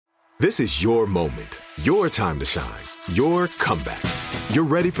This is your moment, your time to shine, your comeback. You're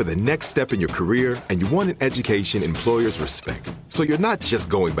ready for the next step in your career, and you want an education employers respect. So you're not just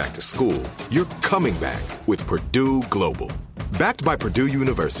going back to school, you're coming back with Purdue Global. Backed by Purdue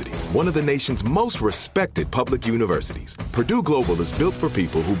University, one of the nation's most respected public universities, Purdue Global is built for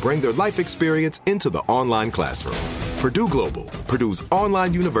people who bring their life experience into the online classroom. Purdue Global, Purdue's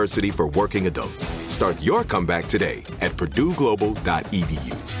online university for working adults. Start your comeback today at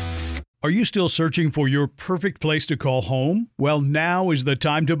purdueglobal.edu. Are you still searching for your perfect place to call home? Well, now is the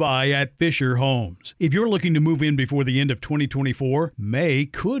time to buy at Fisher Homes. If you're looking to move in before the end of 2024, May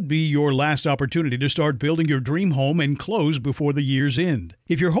could be your last opportunity to start building your dream home and close before the year's end.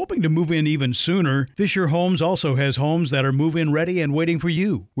 If you're hoping to move in even sooner, Fisher Homes also has homes that are move-in ready and waiting for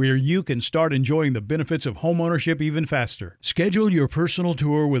you, where you can start enjoying the benefits of homeownership even faster. Schedule your personal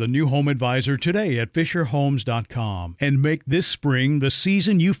tour with a new home advisor today at FisherHomes.com and make this spring the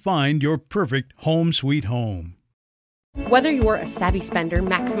season you find your perfect home sweet home. Whether you're a savvy spender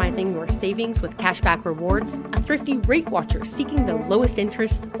maximizing your savings with cashback rewards, a thrifty rate watcher seeking the lowest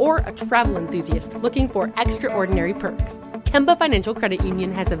interest, or a travel enthusiast looking for extraordinary perks, Kemba Financial Credit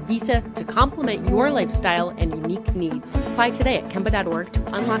Union has a visa to complement your lifestyle and unique needs. Apply today at Kemba.org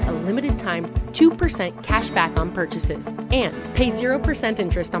to unlock a limited time 2% cash back on purchases and pay 0%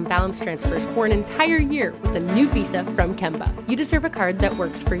 interest on balance transfers for an entire year with a new visa from Kemba. You deserve a card that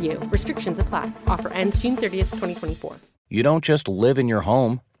works for you. Restrictions apply. Offer ends June 30th, 2024. You don't just live in your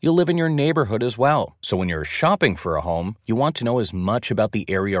home, you live in your neighborhood as well. So when you're shopping for a home, you want to know as much about the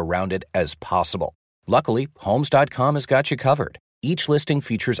area around it as possible. Luckily, Homes.com has got you covered. Each listing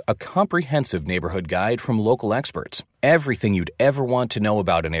features a comprehensive neighborhood guide from local experts. Everything you'd ever want to know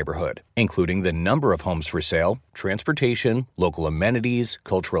about a neighborhood, including the number of homes for sale, transportation, local amenities,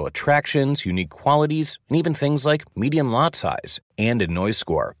 cultural attractions, unique qualities, and even things like median lot size and a noise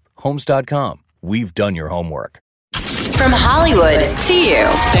score. Homes.com. We've done your homework. From Hollywood to you.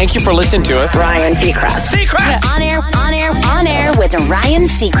 Thank you for listening to us. Ryan Seacrest. On air with Ryan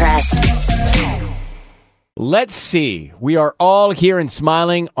Seacrest. Let's see. We are all here and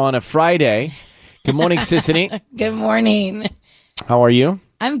smiling on a Friday. Good morning, Sissany. Good morning. How are you?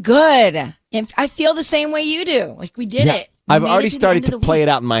 I'm good. I feel the same way you do. Like we did it. I've already started to play it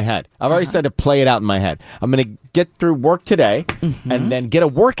out in my head. I'm going to get through work today and then get a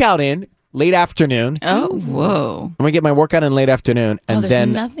workout in late afternoon. Oh, whoa. I'm going to get my workout in late afternoon. And there's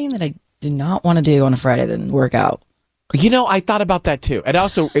nothing that I do not want to do on a Friday than work out. You know, I thought about that too.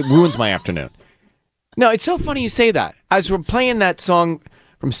 It ruins my afternoon. No, it's so funny you say that. As we're playing that song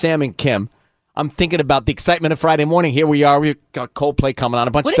from Sam and Kim, I'm thinking about the excitement of Friday morning. Here we are. We've got Coldplay coming on,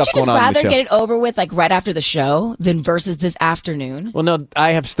 a bunch of stuff going on in the show. Wouldn't you just rather get it over with like right after the show than versus this afternoon? Well, no,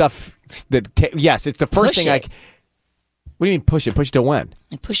 I have stuff that, yes, it's the first thing What do you mean push it? Push it to when?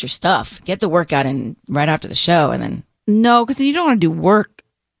 Like push your stuff. Get the workout in right after the show and then. No, because you don't want to do work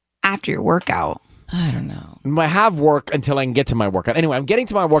after your workout. I don't know. I have work until I can get to my workout. Anyway, I'm getting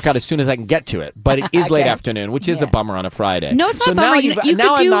to my workout as soon as I can get to it, but it is late afternoon, which is a bummer on a Friday. No, it's not a bummer.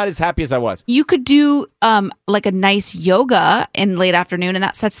 Now I'm not as happy as I was. You could do like a nice yoga in late afternoon, and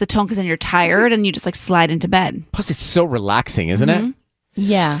that sets the tone because then you're tired and you just like slide into bed. Plus, it's so relaxing, isn't it?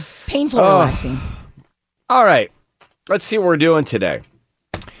 Yeah. Painful relaxing. All right. Let's see what we're doing today.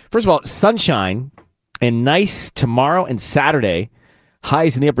 First of all, sunshine and nice tomorrow and Saturday.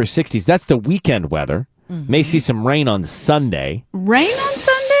 Highs in the upper 60s. That's the weekend weather. May see some rain on Sunday. Rain on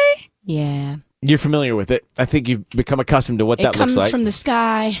Sunday? Yeah. You're familiar with it. I think you've become accustomed to what that looks like. It comes from the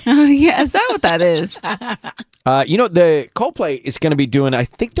sky. Oh, yeah. Is that what that is? The Coldplay is going to be doing, I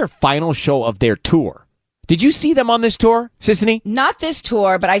think, their final show of their tour. Did you see them on this tour, Sissany? Not this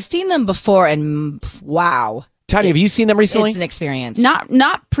tour, but I've seen them before, and wow. Tanya, have you seen them recently? It's an experience.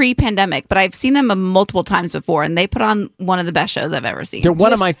 Not pre-pandemic, but I've seen them multiple times before, and they put on one of the best shows I've ever seen. They're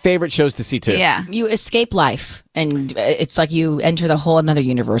one of my favorite shows to see, too. Yeah. You escape life, and it's like you enter the whole another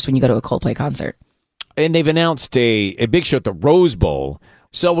universe when you go to a Coldplay concert. And they've announced a big show at the Rose Bowl.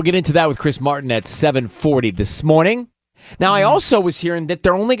 So we'll get into that with Chris Martin at 7:40 this morning. Now, I also was hearing that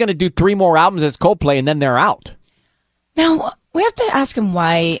they're only going to do 3 more albums as Coldplay, and then they're out. Now, we have to ask him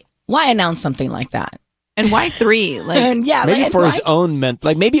why announce something like that? And why 3? Maybe for his own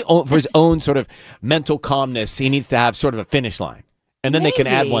for his own sort of mental calmness, he needs to have sort of a finish line, and then they can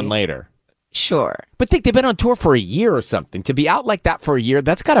add one later. Sure, but think they've been on tour for a year or something. To be out like that for a year,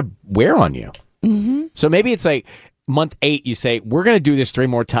 that's got to wear on you. Mm-hmm. So maybe it's like month 8, you say we're going to do this 3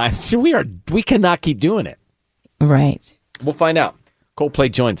 more times. So we cannot keep doing it. Right. We'll find out.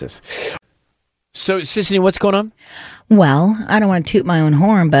 Coldplay joins us. So, Sissany, what's going on? Well, I don't want to toot my own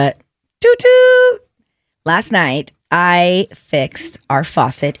horn, but toot toot. Last night, I fixed our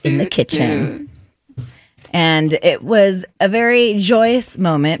faucet in the kitchen. And it was a very joyous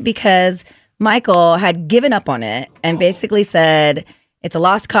moment because Michael had given up on it and basically said, it's a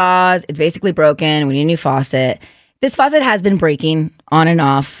lost cause. It's basically broken. We need a new faucet. This faucet has been breaking on and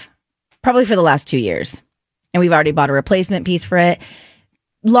off probably for the last 2 years. And we've already bought a replacement piece for it.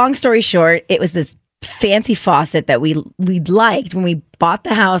 Long story short, it was this fancy faucet that we liked when we bought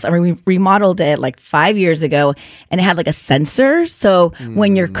the house. I mean, we remodeled it like 5 years ago, and it had like a sensor. So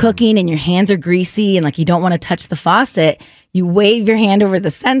when you're cooking and your hands are greasy and like you don't want to touch the faucet, you wave your hand over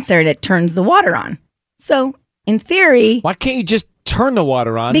the sensor and it turns the water on. So in theory, Why can't you just turn the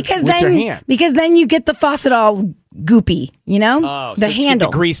water on with your hand? Because then you get the faucet all goopy, you know? Oh, the so handle.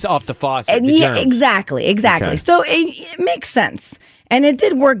 get the grease off the faucet. The Yeah, germs. exactly. Okay. So it makes sense. And it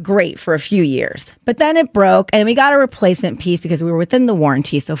did work great for a few years. But then it broke and we got a replacement piece because we were within the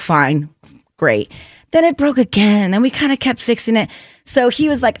warranty. So fine, great. Then it broke again and then we kind of kept fixing it. So he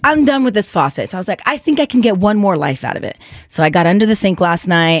was like, I'm done with this faucet. So I was like, I think I can get one more life out of it. So I got under the sink last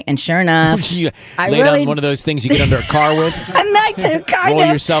night and sure enough, You I laid really- on one of those things you get under a car with, I'm like to kind roll of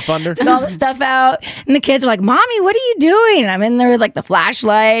yourself under. did all the stuff out. And the kids were like, Mommy, what are you doing? And I'm in there with like the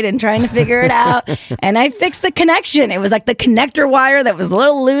flashlight and trying to figure it out. And I fixed the connection. It was like the connector wire that was a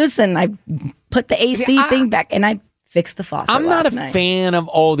little loose. And I put the AC thing back and I fixed the faucet. I'm not a night. fan of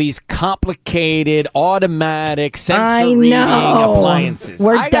all these complicated, automatic, I sensor reading know. appliances.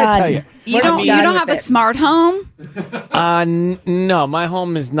 We're I gotta done. tell you. You We're don't done have with a it. smart home? No, my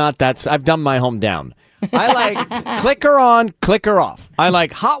home is not that. I've done my home down. I like clicker on, clicker off. I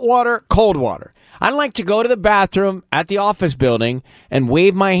like hot water, cold water. I like to go to the bathroom at the office building and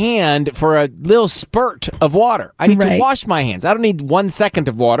wave my hand for a little spurt of water. I need to Right. wash my hands. I don't need 1 second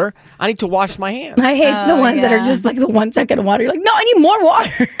of water. I need to wash my hands. I hate the ones that are just like the 1 second of water. You're like, no, I need more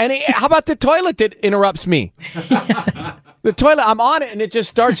water. And how about the toilet that interrupts me? The toilet, I'm on it and it just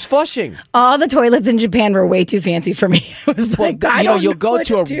starts flushing. All the toilets in Japan were way too fancy for me. I was like, I don't you'll know go what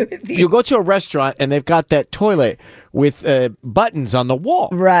to do with these. you'll go to a restaurant and they've got that toilet with buttons on the wall,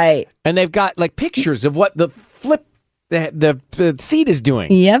 Right. and they've got like pictures of what the flip the seat is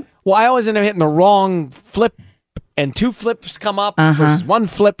doing. Yep. Well, I always end up hitting the wrong flip, and two flips come up versus one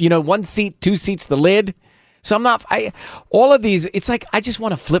flip. You know, one seat, two seats, the lid. So I'm not. All of these. It's like I just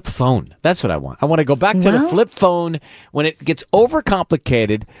want a flip phone. That's what I want. I want to go back to the flip phone. When it gets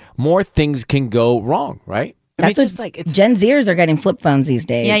overcomplicated, more things can go wrong. Right? I mean, That's it's just what like it's. Gen Zers are getting flip phones these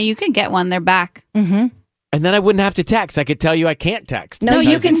days. Yeah, you can get one. They're back. And then I wouldn't have to text. I could tell you I can't text. No,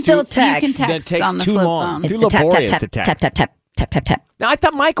 you because can it's still too- text. You can That text takes on the too flip long. phone. It's Too the tap, laborious tap, to tap, text. tap, tap, tap, tap, tap, tap. Now, I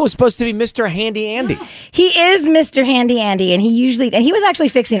thought Michael was supposed to be Mr. Handy Andy. He is Mr. Handy Andy, and he was actually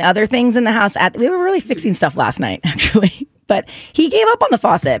fixing other things in the house. We were really fixing stuff last night, actually. But he gave up on the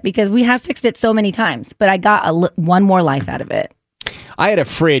faucet because we have fixed it so many times. But I got one more life out of it. I had a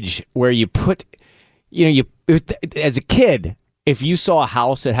fridge where you put, as a kid, if you saw a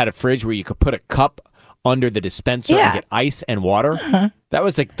house that had a fridge where you could put a cup under the dispenser and get ice and water, that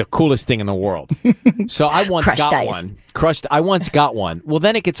was like the coolest thing in the world. So I once Crushed got ice. one. I once got one. Well,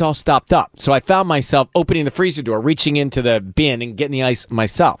 then it gets all stopped up. So I found myself opening the freezer door, reaching into the bin and getting the ice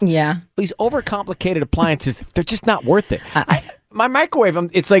myself. Yeah. These overcomplicated appliances, they're just not worth it. My microwave,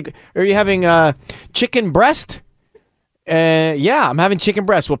 it's like, are you having chicken breast? Yeah, I'm having chicken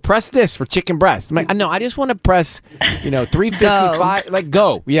breast. Well, press this for chicken breast. I'm like, no, I just want to press, 355. Like,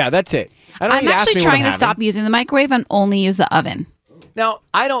 go. Yeah, that's it. I don't I'm need to ask actually me what trying I'm to having. stop using the microwave and only use the oven. Now,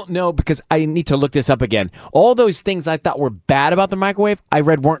 I don't know because I need to look this up again. All those things I thought were bad about the microwave, I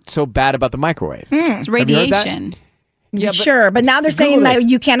read weren't so bad about the microwave. It's you heard that? radiation. Yeah, Sure, but now they're saying Google that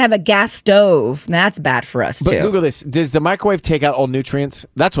this. you can't have a gas stove. That's bad for us, But too. Google this. Does the microwave take out all nutrients?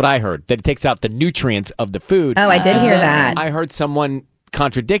 That's what I heard, that it takes out the nutrients of the food. Oh, I did hear that. I heard someone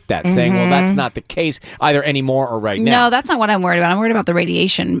contradict that, saying, well, that's not the case either anymore or right now. No, that's not what I'm worried about. I'm worried about the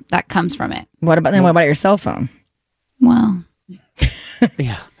radiation that comes from it. What about your cell phone? Well,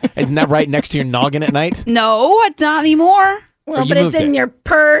 Yeah. Isn't that right next to your noggin at night? no, it's not anymore. Well, you but it's moved in it. your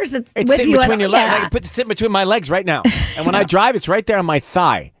purse. It's with sitting you. between your legs. I Yeah. can put it sitting between my legs right now. And when I drive, it's right there on my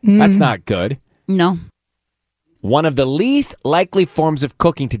thigh. That's not good. No. One of the least likely forms of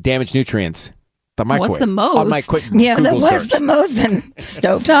cooking to damage nutrients. The microwave. What's the most? On my quick Yeah, that Google was search. the most in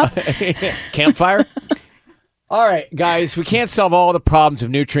stovetop. Campfire? All right, guys, we can't solve all the problems of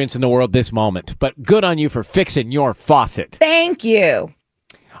nutrients in the world this moment, but good on you for fixing your faucet. Thank you.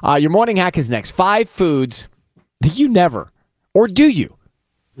 Your morning hack is next. 5 foods that you never, or do you,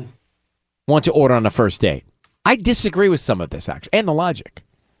 want to order on a first date. I disagree with some of this, actually, and the logic.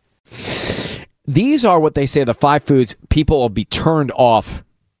 These are what they say the 5 foods people will be turned off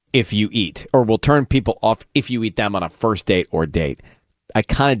if you eat, or will turn people off if you eat them on a first date or date. I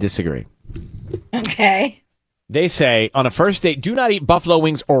kind of disagree. Okay. They say on a first date, do not eat buffalo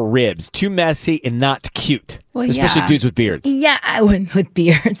wings or ribs. Too messy and not cute. Well, especially yeah. dudes with beards. Yeah, I wouldn't with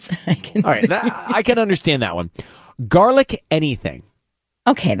beards. I can All right, I can understand that one. Garlic anything.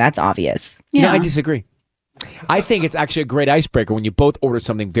 Okay, that's obvious. Yeah. No, I disagree. I think it's actually a great icebreaker when you both order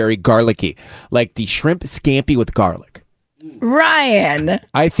something very garlicky, like the shrimp scampi with garlic. Ryan.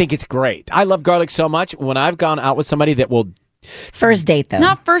 I think it's great. I love garlic so much. When I've gone out with somebody that will... First date, though.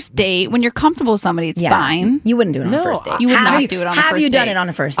 Not first date. When you're comfortable with somebody, it's fine. You wouldn't do it on a first date. You would Have not you- do it on a Have first you done date. it on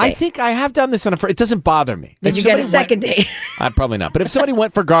a first date? I think I have done this on a first... It doesn't bother me. Did If you get a somebody second went- date? Probably not. But if somebody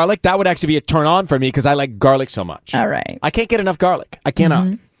went for garlic, that would actually be a turn on for me because I like garlic so much. All right. I can't get enough garlic. I cannot.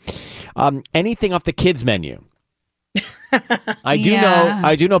 Anything off the kids menu.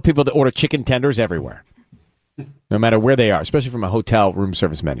 I do know people that order chicken tenders everywhere, no matter where they are, especially from a hotel room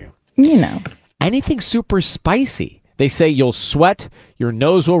service menu. You know. Anything super spicy. They say you'll sweat, your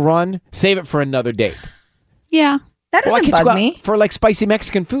nose will run. Save it for another date. Yeah. That Well, I doesn't could go bug out me. for like spicy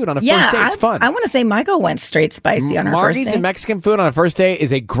Mexican food on a Yeah, first date. It's fun. I want to say Michael went straight spicy on our first Marty's date. and Mexican food on a first date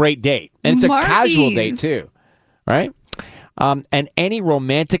is a great date. And it's a casual Marty's. date too. Right? And any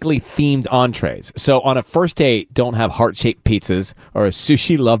romantically themed entrees. So on a first date, don't have heart-shaped pizzas or a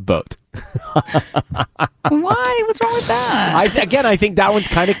sushi love boat. Why? What's wrong with that? I think that one's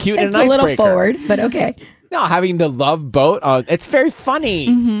kind of cute and It's an a little icebreaker. forward, but okay. No, having the love boat, it's very funny.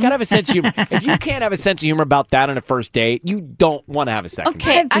 Gotta have a sense of humor. If you can't have a sense of humor about that on a first date, you don't want to have a second date.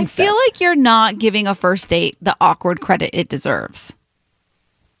 Okay, I feel like you're not giving a first date the awkward credit it deserves.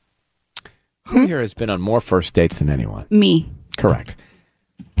 Who here has been on more first dates than anyone? Me. Correct.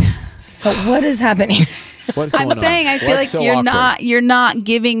 So what is happening? What's I'm going on? saying I feel What's like so you're awkward? not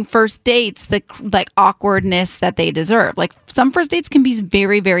giving first dates the like awkwardness that they deserve. Like some first dates can be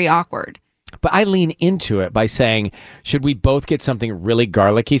very, very awkward. But I lean into it by saying, should we both get something really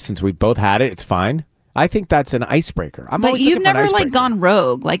garlicky since we both had it? It's fine. I think that's an icebreaker. I'm But always you've looking for an never like icebreaker. gone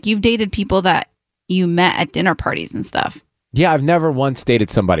rogue. Like you've dated people that you met at dinner parties and stuff. Yeah, I've never once dated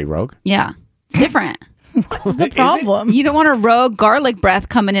somebody rogue. Yeah. It's different. What's the problem? You don't want a rogue garlic breath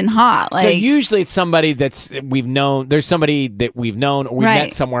coming in hot. No, Like usually it's somebody we've known. There's somebody that we've known or we met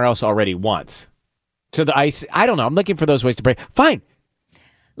Right. somewhere else already once. So I don't know. I'm looking for those ways to break. Fine.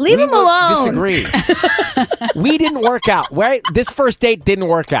 Leave him will alone. Disagree. We didn't work out. Right? This first date didn't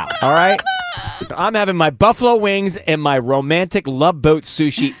work out. All right. I'm having my buffalo wings and my romantic love boat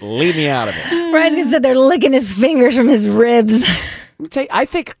sushi. Leave me out of it. Ryan's gonna sit there licking his fingers from his ribs. I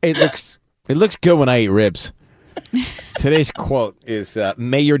think it looks good when I eat ribs. Today's quote is,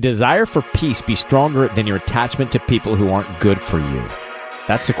 may your desire for peace be stronger than your attachment to people who aren't good for you.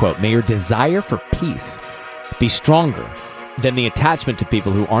 That's a quote. May your desire for peace be stronger than the attachment to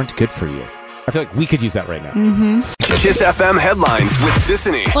people who aren't good for you. I feel like we could use that right now. Kiss FM headlines with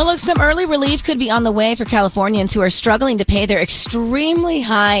Sissany. Well, look, some early relief could be on the way for Californians who are struggling to pay their extremely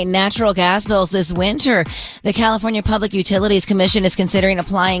high natural gas bills this winter. The California Public Utilities Commission is considering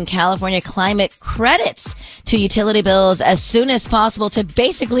applying California climate credits to utility bills as soon as possible to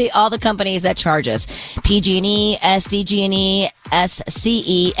basically all the companies that charge us. PG&E, SDG&E,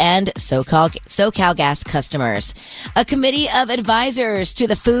 SCE, and SoCal Gas customers. A committee of advisors to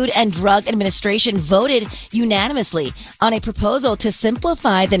the Food and Drug Administration voted unanimously on a proposal to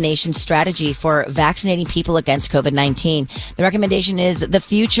simplify the nation's strategy for vaccinating people against COVID-19. The recommendation is the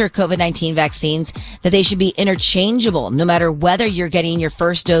future COVID-19 vaccines that they should be interchangeable no matter whether you're getting your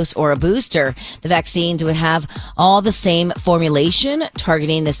first dose or a booster. The vaccines would have all the same formulation,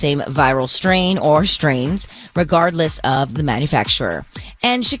 targeting the same viral strain or strains, regardless of the manufacturer.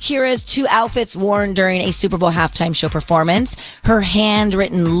 And Shakira's two outfits worn during a Super Bowl halftime show performance, her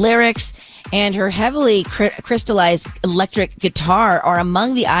handwritten lyrics, and her heavily crystallized electric guitar are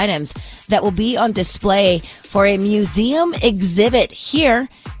among the items that will be on display for a museum exhibit here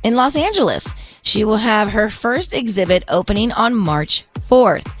in Los Angeles. She will have her first exhibit opening on March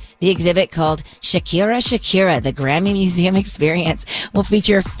 4th. The exhibit, called Shakira, the Grammy Museum Experience, will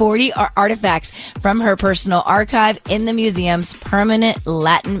feature 40 artifacts from her personal archive in the museum's permanent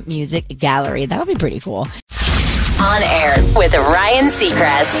Latin music gallery. That would be pretty cool. On air with Ryan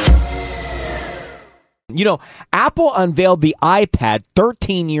Seacrest. You know, Apple unveiled the iPad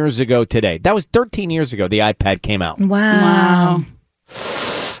 13 years ago today. That was 13 years ago the iPad came out. Wow.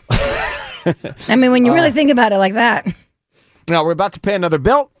 I mean, when you really think about it like that. Now, we're about to pay another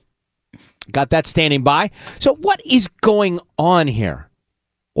bill. Got that standing by. So what is going on here?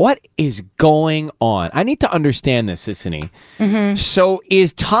 What is going on? I need to understand this, Sissany. So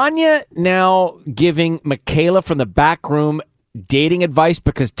is Tanya now giving Michaela from the back room dating advice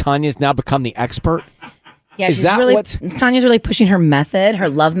because Tanya's now become the expert? Yeah, Is she's that really what's- Tanya's really pushing her method, her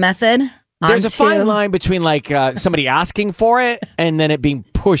love method. There's a onto- fine line between like somebody asking for it and then it being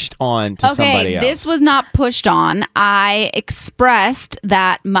pushed on to somebody else. This was not pushed on. I expressed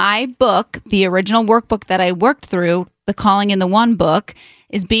that my book, the original workbook that I worked through, the Calling in the One book,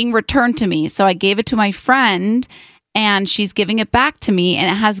 is being returned to me. So I gave it to my friend and she's giving it back to me, and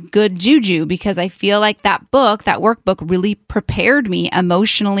it has good juju because I feel like that book, that workbook, really prepared me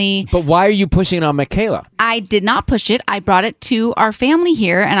emotionally. But why are you pushing it on Michaela? I did not push it. I brought it to our family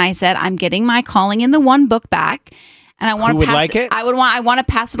here and I said, I'm getting my Calling in the One book back. And I want Who to would pass like it? I want to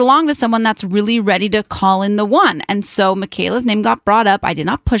pass it along to someone that's really ready to call in the one. And so Michaela's name got brought up. I did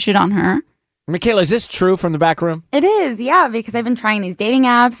not push it on her. Michaela, is this true from the back room? It is, yeah, because I've been trying these dating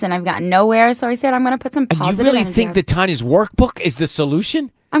apps and I've gotten nowhere. So I said I'm going to put some And positive you really energy think out. that Tanya's workbook is the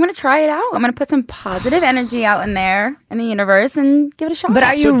solution? I'm going to try it out. I'm going to put some positive energy out in there in the universe and give it a shot. But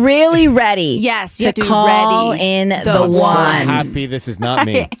are you really ready? Yes, you to have to be call ready. in the I'm so one. happy this is not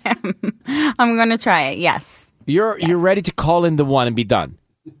me. I'm going to try it. Yes. You're ready to call in the one and be done.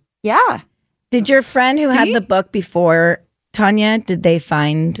 Yeah. Did your friend who had the book before Tanya, did they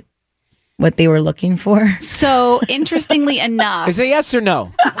find what they were looking for? So interestingly enough, Is it yes or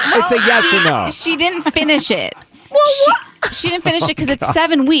no? It's a yes or no. she didn't finish it. She didn't finish it because it's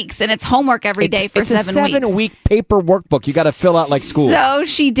 7 weeks and it's homework every day for it's 7 a weeks. 7-week paper workbook you got to fill out like school. So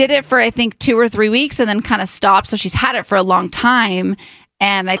she did it for I think 2 or 3 weeks and then kind of stopped. So she's had it for a long time,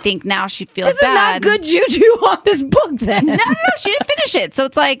 and I think now she feels This is bad. not good juju on this book then. No, she didn't finish it. So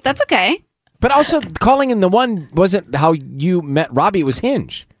it's like that's okay. But also, calling in the one wasn't how you met Robbie. It was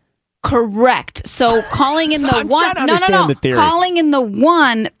Hinge. Correct. So calling in So the I'm one, trying to no, understand the theory. calling in the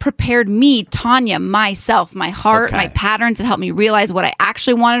one prepared me, Tanya, myself, my heart, Okay. my patterns. It helped me realize what I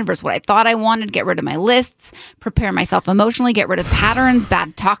actually wanted versus what I thought I wanted. Get rid of my lists, prepare myself emotionally, get rid of patterns,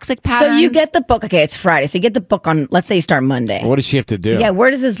 bad toxic patterns. So you get the book. Okay, it's Friday. So you get the book on, let's say you start Monday. What does she have to do? Yeah, where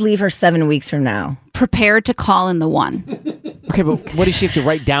does this leave her 7 weeks from now? prepared to call in the one. Okay, but what does she have to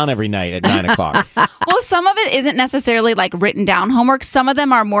write down every night at 9 o'clock? Well, some of it isn't necessarily like written down homework. Some of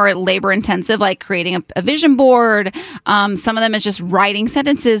them are more labor intensive, like creating a vision board. Some of them is just writing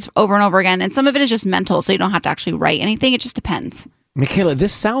sentences over and over again. And some of it is just mental. So you don't have to actually write anything. It just depends. Michaela,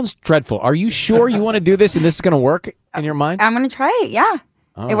 this sounds dreadful. Are you sure you want to do this and this is going to work in your mind? I'm going to try it. Yeah.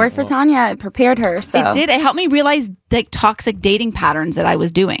 It worked for Tanya. It prepared her. So. It did. It helped me realize like toxic dating patterns that I was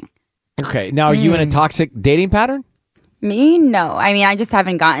doing. Okay, now are you in a toxic dating pattern? Me? No. I mean, I just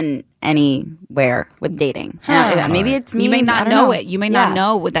haven't gotten anywhere with dating. Maybe it's me. You may I not don't know it. You may not Yeah.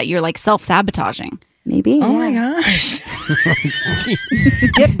 know that you're like self-sabotaging. Maybe. Oh my gosh.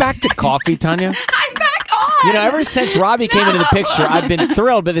 Get back to coffee, Tanya. I'm back on. You know, ever since Robbie came into the picture, I've been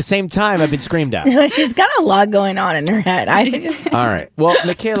thrilled, but at the same time, I've been screamed at. She's got a lot going on in her head. All right. Well,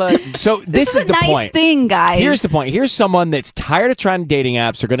 Michaela, so this is a the nice point. thing, guys. Here's the point. Here's someone that's tired of trying dating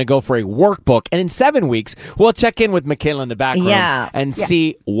apps. Are going to go for a workbook, and in 7 weeks, we'll check in with Michaela in the back room and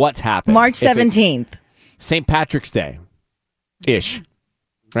see what's happened. March If it's 17th. St. Patrick's Day, ish,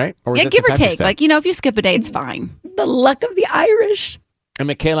 right? Or is Yeah, it give St. or Patrick's take. Day? Like, you know, if you skip a day, it's fine. The luck of the Irish. And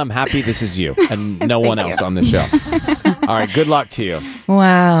Michaela, I'm happy this is you and no one else on the show. All right, good luck to you.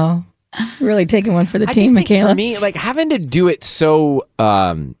 Wow. Really taking one for the I team, just think Michaela. for me, like having to do it so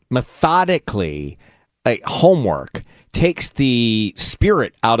methodically, like homework, takes the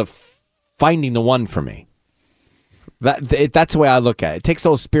spirit out of finding the one for me. That's the way I look at it. It takes the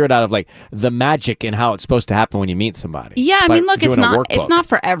whole spirit out of like the magic and how it's supposed to happen when you meet somebody. Yeah, I by mean, look, it's doing a not workbook.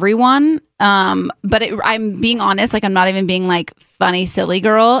 for everyone. But I'm being honest. Like, I'm not even being like funny, silly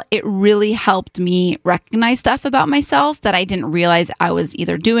girl. It really helped me recognize stuff about myself that I didn't realize I was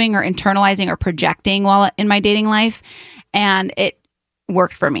either doing or internalizing or projecting while in my dating life, and it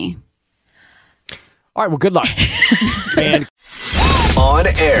worked for me. All right, well, good luck. And On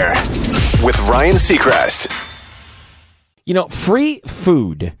air with Ryan Seacrest. you know, free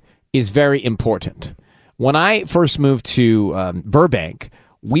food is very important. When I first moved to Burbank,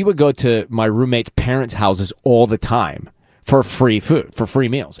 we would go to my roommates' parents' houses all the time for free food, for free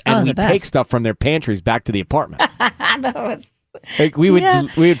meals. And we'd take stuff from their pantries back to the apartment. That was Like we would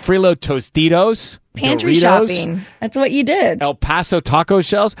freeload Tostitos, pantry Doritos, shopping. That's what you did. El Paso taco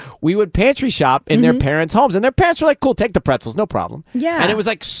shells. We would pantry shop in their parents' homes, and their parents were like, "Cool, take the pretzels, no problem." Yeah. and it was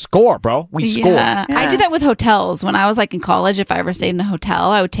like score, bro. We scored. Yeah. I do that with hotels. When I was like in college, if I ever stayed in a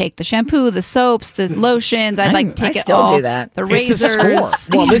hotel, I would take the shampoo, the soaps, the lotions. I'd like take I it still all. do that. The It's razors. a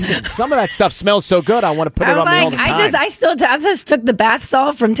score. Well, listen, some of that stuff smells so good. I want to put it I'm on me all like, the time. I just took the bath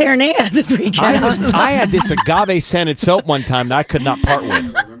salt from Terranea this weekend. I had this agave scented soap one time that I could not part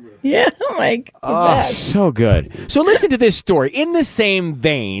with. Yeah, I'm like, so good. So listen to this story. In the same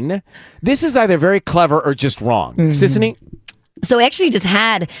vein, this is either very clever or just wrong. Sissany? So we actually just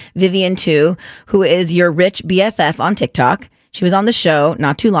had Vivian too, who is your rich BFF on TikTok. She was on the show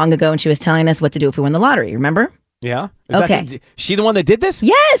not too long ago, and she was telling us what to do if we win the lottery. Remember? Yeah. Okay. She the one that did this?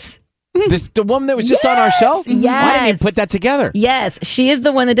 Yes. The woman that was just on our show? Yes. Why didn't you put that together? Yes, she is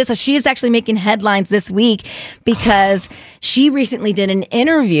the one that did. So she is actually making headlines this week because she recently did an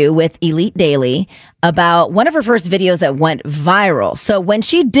interview with Elite Daily about one of her first videos that went viral. So when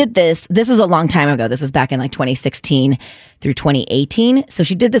she did this was a long time ago. This was back in like 2016 through 2018. So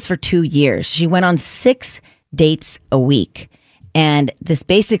she did this for 2 years. She went on 6 dates a week. And this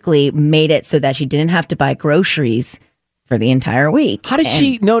basically made it so that she didn't have to buy groceries for the entire week. How did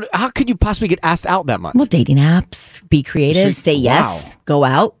she know? How could you possibly get asked out that much? Well, dating apps, be creative, say yes, go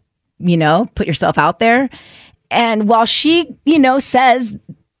out, put yourself out there. And while she, says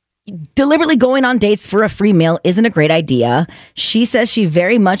deliberately going on dates for a free meal isn't a great idea, she says she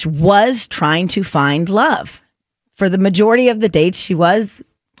very much was trying to find love. For the majority of the dates, she was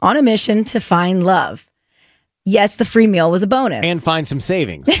on a mission to find love. Yes, the free meal was a bonus. And find some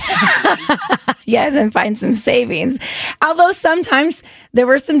savings. Yes, and find some savings. Although sometimes there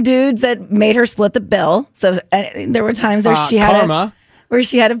were some dudes that made her split the bill. So there were times where she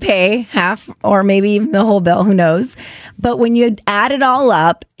had to pay half or maybe even the whole bill, who knows. But when you add it all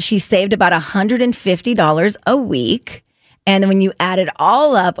up, she saved about $150 a week. And when you add it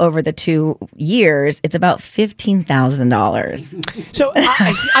all up over the 2 years, it's about $15,000. So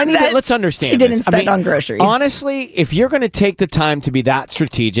I need to, let's understand. She didn't spend on groceries. Honestly, if you're going to take the time to be that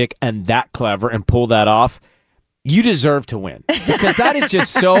strategic and that clever and pull that off, you deserve to win, because that is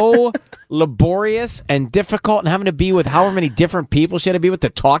just so laborious and difficult, and having to be with however many different people she had to be with to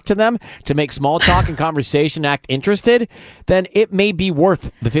talk to them, to make small talk and conversation, act interested, then it may be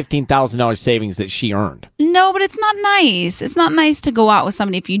worth the $15,000 savings that she earned. No, but it's not nice. It's not nice to go out with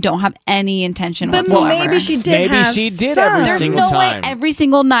somebody if you don't have any intention whatsoever. Maybe she did every single time. There's no way every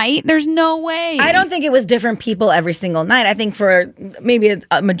single night. There's no way. I don't think it was different people every single night. I think for maybe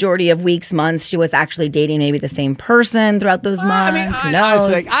a majority of weeks, months, she was actually dating maybe the same person throughout those months. Who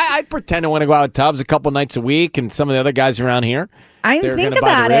knows? I pretend to want to go out with Tubbs a couple nights a week, and some of the other guys around here. I think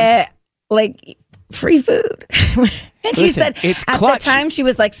about it like free food. And she said it's at clutch. the time she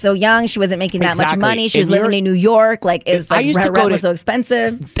was like so young, she wasn't making that much money. She was living in New York. Like rent was so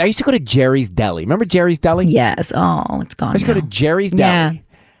expensive. I used to go to Jerry's Deli. Remember Jerry's Deli? Yes. Oh, it's gone. I used to go to Jerry's Deli.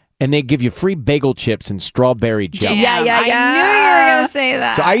 And they give you free bagel chips and strawberry jelly. Yeah. I knew you were going to say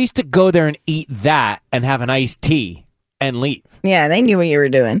that. So I used to go there and eat that and have an iced tea and leave. Yeah, they knew what you were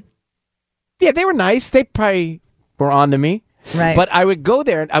doing. Yeah, they were nice. They probably were on to me. Right. But I would go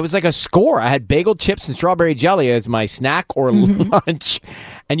there and I was like a score. I had bagel chips and strawberry jelly as my snack or lunch,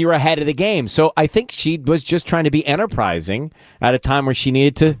 and you were ahead of the game. So I think she was just trying to be enterprising at a time where she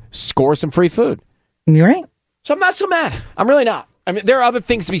needed to score some free food. You're right. So I'm not so mad. I'm really not. I mean, there are other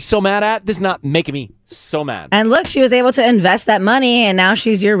things to be so mad at. This is not making me so mad. And look, she was able to invest that money, and now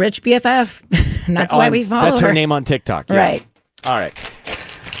she's your rich BFF. And that's why we follow her. That's her name on TikTok. Yeah. Right. All right.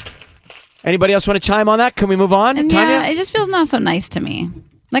 Anybody else want to chime on that? Can we move on? And Tanya? yeah, it just feels not so nice to me.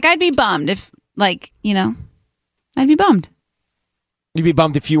 Like, I'd be bummed if, I'd be bummed. You'd be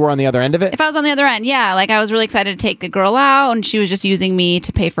bummed if you were on the other end of it? If I was on the other end, yeah. Like, I was really excited to take a girl out, and she was just using me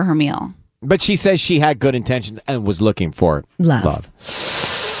to pay for her meal. But she says she had good intentions and was looking for love.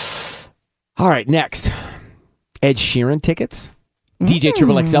 All right, next. Ed Sheeran tickets. DJ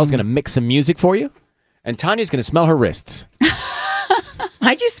Triple XL is going to mix some music for you. And Tanya's going to smell her wrists.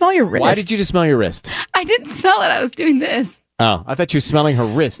 Why'd you smell your wrist? Why did you just smell your wrist? I didn't smell it. I was doing this. Oh, I thought you were smelling her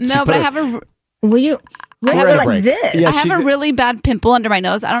wrist. No, but I have a... Will you... I have it like this. Yeah, I have a really bad pimple under my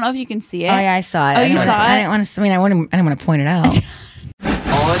nose. I don't know if you can see it. Oh, yeah, I saw it. Oh, you saw it? I didn't want to point it out. On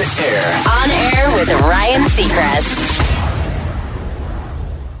air. On air with Ryan Seacrest.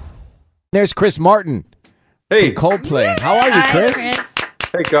 There's Chris Martin. Hey. Coldplay. How are you, Chris? Hi, Chris.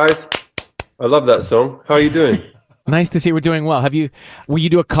 Hey, guys. I love that song. How are you doing? Nice to see we're doing well. Will you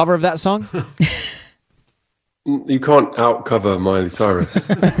do a cover of that song? You can't out-cover Miley Cyrus.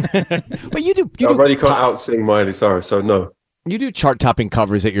 But you do. I really can't out-sing Miley Cyrus, so no. You do chart-topping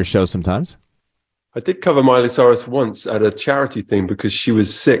covers at your show sometimes. I did cover Miley Cyrus once at a charity thing because she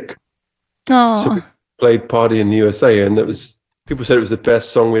was sick. Oh. So we played Party in the USA, and people said it was the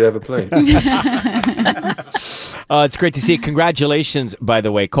best song we'd ever played. It's great to see it. Congratulations, by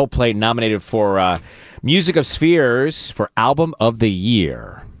the way. Coldplay nominated for Music of Spheres for Album of the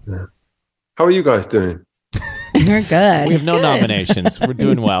Year. Yeah. How are you guys doing? You're good. We have no nominations. We're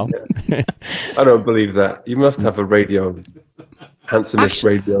doing well. I don't believe that. You must have a radio handsomest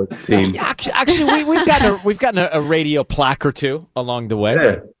radio team. Actually, we've gotten a radio plaque or two along the way.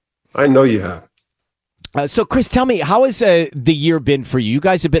 Yeah, I know you have. So, Chris, tell me, how has the year been for you? You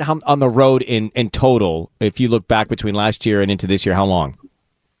guys have been on the road in total. If you look back between last year and into this year, how long?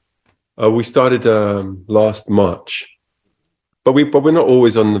 We started last March, but we're not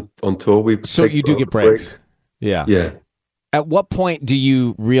always on tour. So you do get breaks. Yeah. Yeah. At what point do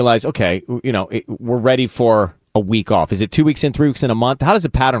you realize, okay, we're ready for a week off? Is it 2 weeks in, 3 weeks in, a month? How does the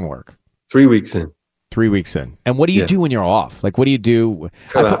pattern work? 3 weeks in. 3 weeks in. And what do you do when you're off? Like, what do you do?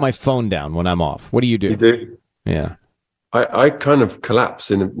 Collapse. I put my phone down when I'm off. What do you do? You do? Yeah. I kind of collapse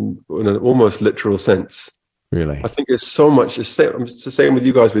in an almost literal sense. Really? I think there's so much. It's the same with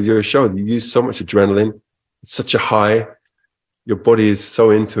you guys with your show. You use so much adrenaline. It's such a high. Your body is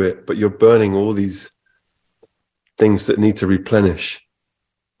so into it, but you're burning all these things that need to replenish.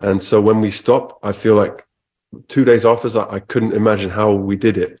 And so when we stop, I feel like 2 days after, I couldn't imagine how we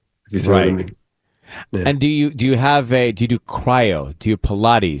did it. If you see what I mean. Yeah. And do you do cryo? Do you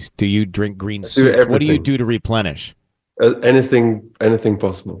Pilates? Do you drink green soup? What do you do to replenish? Anything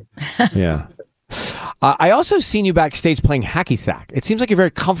possible. Yeah. I also seen you backstage playing hacky sack. It seems like you're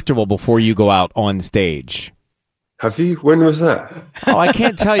very comfortable before you go out on stage. Have you? When was that? Oh, I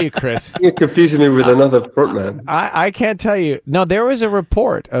can't tell you, Chris. You're confusing me with another frontman. I can't tell you. No, there was a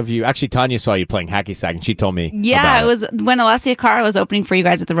report of you. Actually, Tanya saw you playing hacky sack, and she told me. Yeah, it was when Alessia Cara was opening for you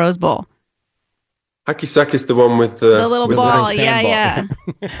guys at the Rose Bowl. Hacky sack is the one with the little with ball. the Yeah.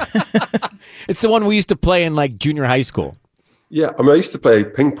 It's the one we used to play in like junior high school. Yeah, I mean, I used to play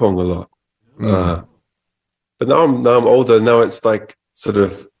ping pong a lot, but now I'm older. Now it's like sort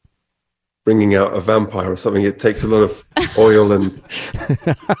of bringing out a vampire or something. It takes a lot of oil and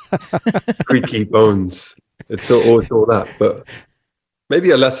creaky bones. It's all that. But maybe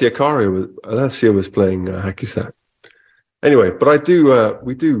Alessia was playing hacky sack. Anyway, but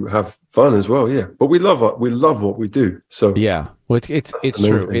we do have fun as well, yeah. But we love what we do. So yeah, well, it's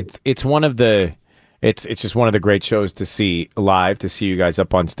true. It's one of the it's just one of the great shows to see live, to see you guys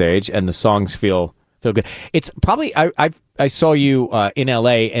up on stage, and the songs feel good. It's probably I saw you in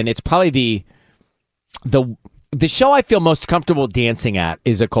LA, and it's probably the show I feel most comfortable dancing at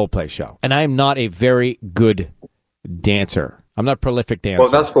is a Coldplay show, and I am not a very good dancer. I'm not a prolific dancer.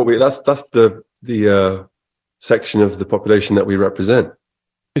 Well, that's the section of the population that we represent.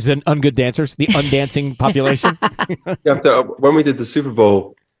 Is it ungood dancers? The undancing population? Yeah, when we did the Super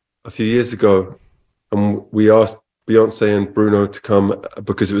Bowl a few years ago, and we asked Beyonce and Bruno to come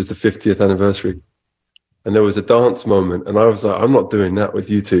because it was the 50th anniversary, and there was a dance moment, and I was like, I'm not doing that with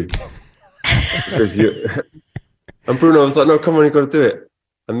you two. And Bruno was like, no, come on, you got to do it.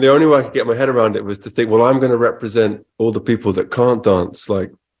 And the only way I could get my head around it was to think, well, I'm going to represent all the people that can't dance,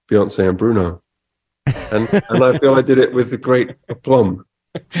 like Beyonce and Bruno. And I feel I did it with great aplomb.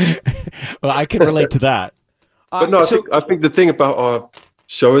 Well, I can relate to that. But no, I think the thing about our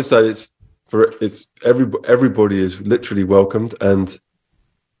show is that everybody is literally welcomed, and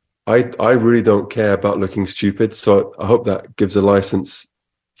I really don't care about looking stupid. So I hope that gives a license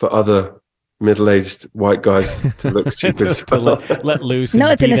for other middle-aged white guys to look stupid as well. let loose. No,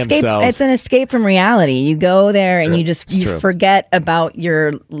 and it's an escape. themselves. It's an escape from reality. You go there and you true. forget about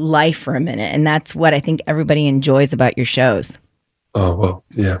your life for a minute, and that's what I think everybody enjoys about your shows. Oh well,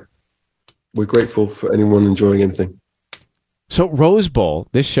 yeah. We're grateful for anyone enjoying anything. So Rose Bowl,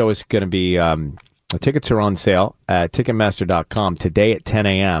 this show is going to be. Tickets are on sale at Ticketmaster.com today at 10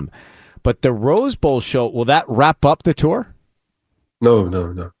 a.m. But the Rose Bowl show, will that wrap up the tour? No.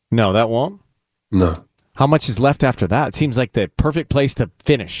 No, that won't? No. How much is left after that? It seems like the perfect place to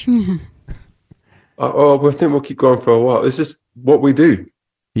finish. I think we'll keep going for a while. This is what we do.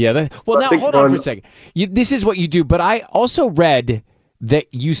 Yeah. Now, hold on for a second. This is what you do, but I also read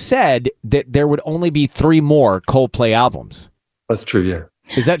that you said that there would only be 3 more Coldplay albums. That's true, yeah.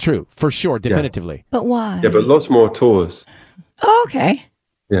 Is that true? For sure, definitively. Yeah. But why? Yeah, but lots more tours. Oh, okay.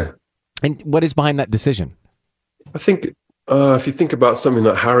 Yeah. And what is behind that decision? I think if you think about something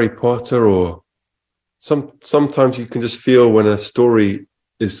like Harry Potter, or sometimes you can just feel when a story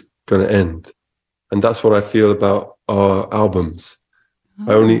is going to end. And that's what I feel about our albums.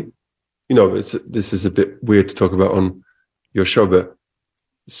 I only, this is a bit weird to talk about on your show, but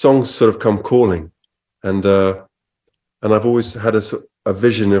songs sort of come calling. And I've always had a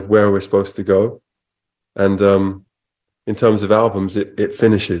vision of where we're supposed to go. And in terms of albums, it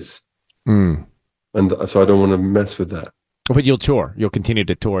finishes. Mm. And so I don't want to mess with that. But you'll tour. You'll continue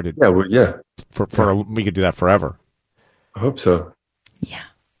to tour. We could do that forever. I hope so. Yeah.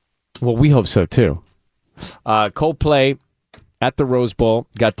 Well, we hope so too. Coldplay at the Rose Bowl.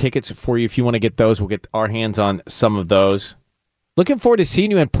 Got tickets for you if you want to get those. We'll get our hands on some of those. Looking forward to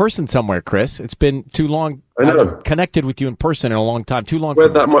seeing you in person somewhere, Chris. It's been too long. I know. haven't connected with you in person in a long time. Too long. Where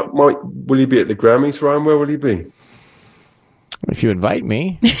that will you be at the Grammys, Ryan? Where will you be? If you invite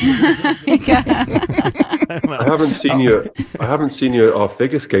me. I haven't seen you. I haven't seen you at our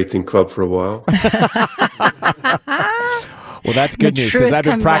figure skating club for a while. Well, that's good news because I've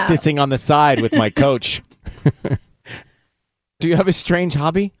been practicing on the side with my coach. Do you have a strange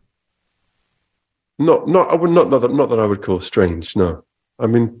hobby? Not that I would call strange. No, I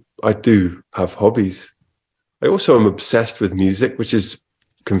mean I do have hobbies. I also am obsessed with music, which is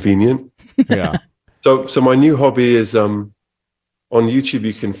convenient. Yeah. So my new hobby is on YouTube.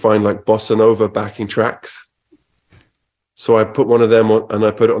 You can find like bossa nova backing tracks. So I put one of them on and I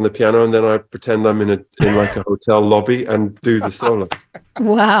put it on the piano, and then I pretend I'm in like a hotel lobby and do the solos.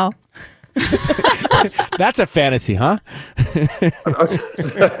 Wow. That's a fantasy, huh?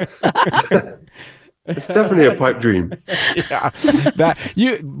 It's definitely a pipe dream. Yeah.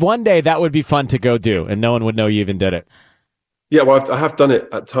 One day that would be fun to go do, and no one would know you even did it. Yeah, well, I have done it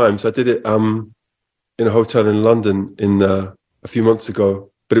at times. I did it in a hotel in London a few months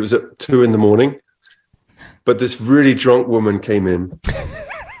ago, but it was at 2 a.m. But this really drunk woman came in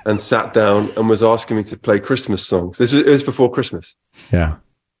and sat down and was asking me to play Christmas songs. It was before Christmas. Yeah.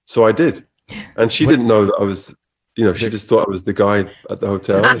 So I did. And she didn't know that I was, she just thought I was the guy at the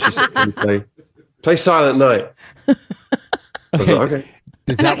hotel. And she said, play Silent Night. I was like, okay.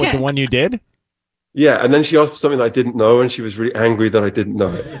 Is that what the one you did? Yeah. And then she asked for something I didn't know, and she was really angry that I didn't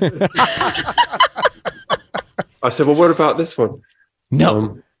know it. I said, well, what about this one?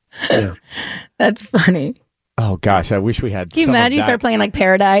 No. Yeah. That's funny. Oh gosh, I wish we had. Can you imagine you start playing like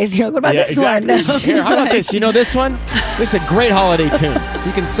Paradise? What about this one? No. Here, how about this? You know this one? This is a great holiday tune.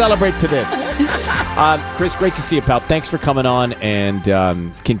 You can celebrate to this. Chris, great to see you, pal. Thanks for coming on, and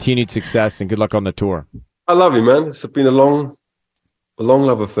continued success and good luck on the tour. I love you, man. It's been a long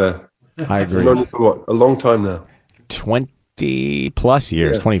love affair. I agree. I've known you for what? A long time now. 20 plus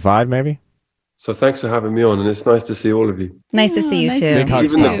years, 25 maybe. So thanks for having me on, and it's nice to see all of you. Nice to see you too.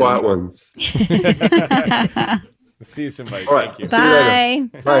 Even the quiet ones. See you somebody. All right. Thank you. Bye. See you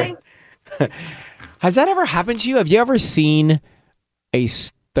later. Bye. Has that ever happened to you? Have you ever seen a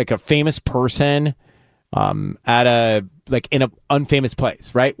famous person at in an unfamous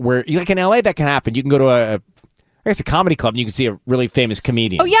place, right? Where like in LA that can happen. You can go to a comedy club and you can see a really famous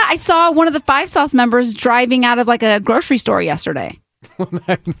comedian. Oh yeah, I saw one of the Five Sauce members driving out of like a grocery store yesterday.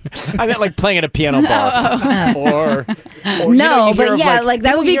 I meant like playing at a piano bar. Or no, but yeah, like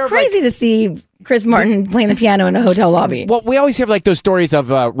that would be crazy to see Chris Martin playing the piano in a hotel lobby. Well, we always hear like those stories of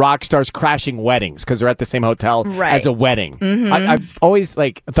rock stars crashing weddings because they're at the same hotel as a wedding. Mm-hmm. I've always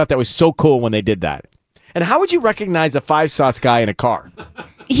thought that was so cool when they did that. And how would you recognize a Five Sauce guy in a car?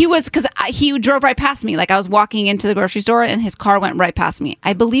 He was, because he drove right past me. Like I was walking into the grocery store and his car went right past me.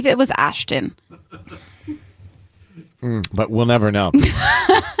 I believe it was Ashton. But we'll never know. Did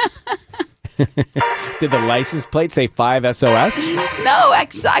the license plate say 5SOS? No,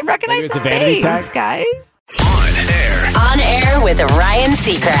 actually, I recognize his face, guys. On air with Ryan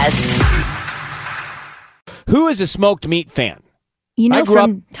Seacrest. Who is a smoked meat fan? You know, I grew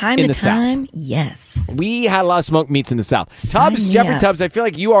from up time in to the time, South. yes. We had a lot of smoked meats in the South. Sign me Jeffrey up. Tubbs, I feel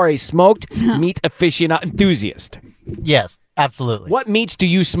like you are a smoked meat aficionado enthusiast. Yes, absolutely. What meats do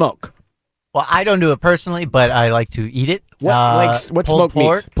you smoke? Well, I don't do it personally, but I like to eat it. What smoked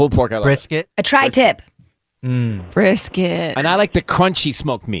meats? Pulled pork, I like. Brisket. A tri-tip. Brisket. And I like the crunchy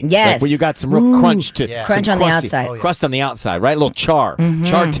smoked meats. Yes. Like where you got some real crunch to Yeah. Crunch some on the crusty- outside. Crust on the outside, right? A little char.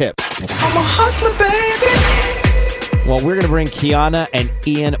 Char tip. I'm a hustler, baby. Well, we're going to bring Kiana and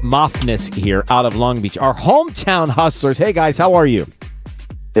Ian Moffness here out of Long Beach, our hometown hustlers. Hey, guys, how are you?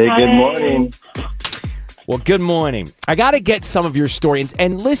 Hey, good morning. Well, good morning. I got to get some of your story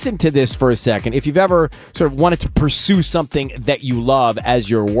and listen to this for a second. If you've ever sort of wanted to pursue something that you love as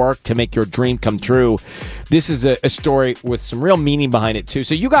your work to make your dream come true, this is a story with some real meaning behind it, too.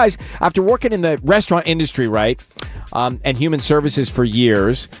 So you guys, after working in the restaurant industry, right, and human services for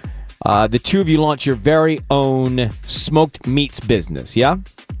years, the two of you launched your very own smoked meats business, yeah?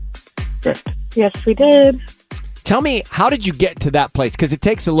 Yes, we did. Tell me, how did you get to that place? Because it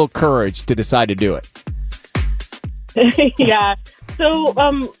takes a little courage to decide to do it. Yeah. So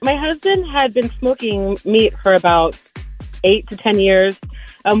my husband had been smoking meat for about 8 to 10 years.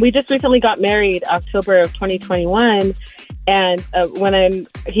 We just recently got married October of 2021. And when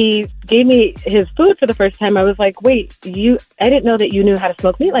he gave me his food for the first time, I was like, wait, I didn't know that you knew how to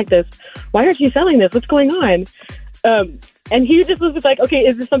smoke meat like this. Why aren't you selling this? What's going on? And he just was like, okay,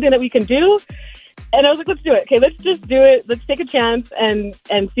 is this something that we can do? And I was like, let's do it. Okay, let's just do it. Let's take a chance and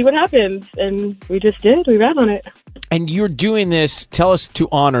see what happens. And we just did. We ran on it. And you're doing this, tell us, to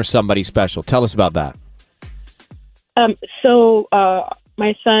honor somebody special. Tell us about that. So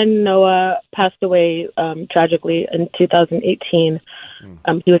my son Noah passed away tragically in 2018.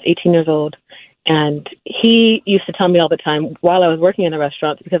 He was 18 years old, and he used to tell me all the time while I was working in the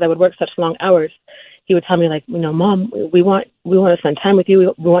restaurant, because I would work such long hours. He would tell me, like, Mom, we want to spend time with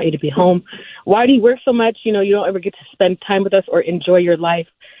you. We want you to be home. Why do you work so much? You don't ever get to spend time with us or enjoy your life.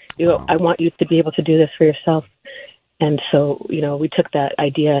 I want you to be able to do this for yourself. And so, we took that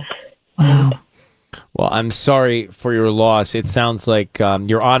idea. Wow. Well, I'm sorry for your loss. It sounds like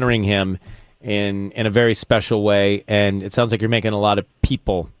you're honoring him in a very special way, and it sounds like you're making a lot of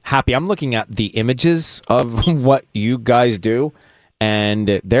people happy. I'm looking at the images of what you guys do,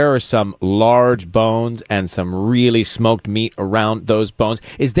 and there are some large bones and some really smoked meat around those bones.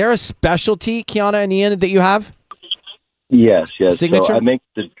 Is there a specialty, Kiana and Ian, that you have? Yes. Signature? So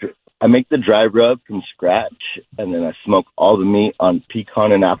I make the dry rub from scratch, and then I smoke all the meat on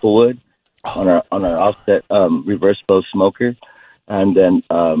pecan and applewood on our offset reverse bow smoker. And then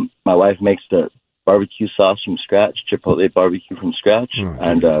my wife makes the barbecue sauce from scratch, Chipotle barbecue from scratch.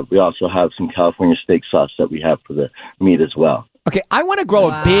 And we also have some California steak sauce that we have for the meat as well. Okay, I want to grow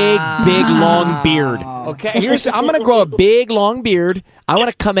a big, long beard. Okay, I'm going to grow a big, long beard. I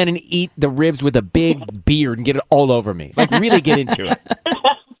want to come in and eat the ribs with a big beard and get it all over me. Like, really get into it.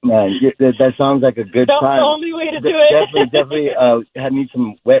 Man, that sounds like a good That's time. the only way to do it. Definitely had me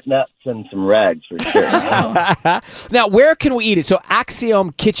some wet nuts and some rags for sure. Now, where can we eat it? So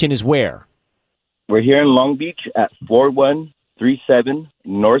Axiom Kitchen is where? We're here in Long Beach at 4137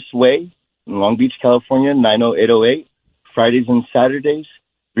 North Way in Long Beach, California, 90808. Fridays and Saturdays,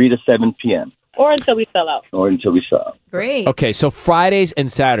 3 to 7 p.m. Or until we sell out. Great. Okay, so Fridays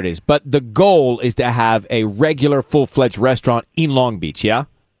and Saturdays. But the goal is to have a regular, full-fledged restaurant in Long Beach, yeah?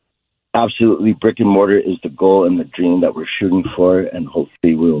 Absolutely. Brick and mortar is the goal and the dream that we're shooting for, and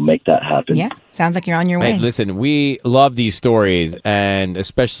hopefully we will make that happen. Yeah, sounds like you're on your way. Hey, listen, we love these stories, and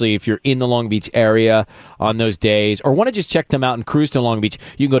especially if you're in the Long Beach area on those days, or want to just check them out and cruise to Long Beach,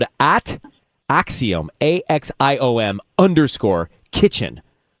 you can go to @Axiom, AXIOM _kitchen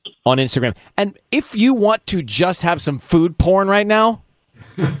on Instagram. And if you want to just have some food porn right now,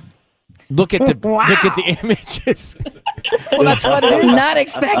 look at the images. Well, that's what it is. Did not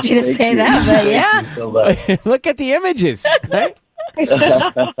expect you to say that, but yeah. Look at the images. Right?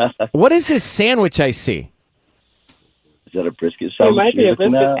 What is this sandwich I see? Is that a brisket sandwich? It might be a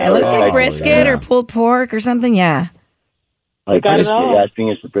brisket. It looks like brisket or pulled pork or something, yeah. I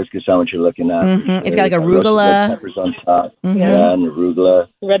think it's the brisket sandwich you're looking at. Mm-hmm. It's got like arugula. Red peppers on top. Mm-hmm. Yeah, and arugula.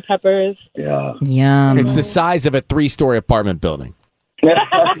 Red peppers. Yeah. Yum. It's the size of a 3-story apartment building.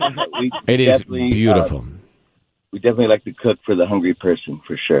 It is beautiful. We definitely like to cook for the hungry person,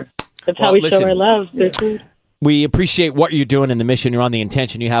 for sure. That's how we show our love through food. We appreciate what you're doing and the mission you're on, the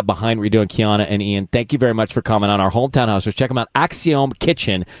intention you have behind what you're doing, Kiana and Ian. Thank you very much for coming on our hometown house. So check them out, Axiom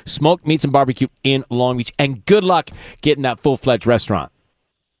Kitchen, smoked meats and barbecue in Long Beach. And good luck getting that full-fledged restaurant.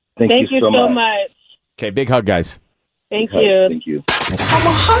 Thank you so much. Okay, big hug, guys. Thank you. Thank you. I'm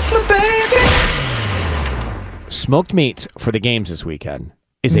a hustler, baby. Smoked meats for the games this weekend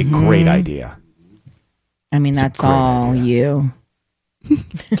is a great idea. I mean, that's all you.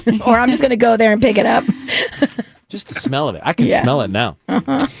 Or I'm just going to go there and pick it up. Just the smell of it. I can smell it now.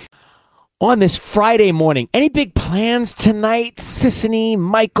 On this Friday morning, any big plans tonight? Sissany,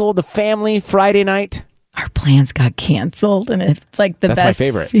 Michael, the family, Friday night? Our plans got canceled, and it's like the That's best my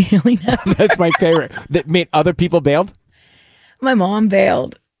favorite. feeling ever. That's my favorite. That made other people bailed? My mom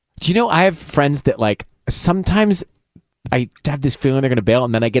bailed. Do you know, I have friends that, like, sometimes I have this feeling they're going to bail,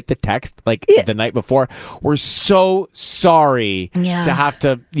 and then I get the text, like, the night before, we're so sorry to have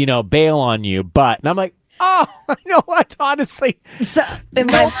to, bail on you, but, and I'm like, oh, you know what, honestly,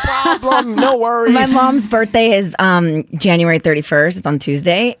 no problem, no worries. My mom's birthday is January 31st. It's on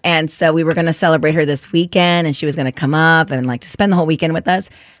Tuesday, and so we were going to celebrate her this weekend, and she was going to come up and, like, to spend the whole weekend with us,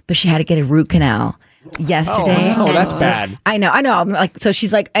 but she had to get a root canal yesterday. Oh, that's bad. I know. I'm like, so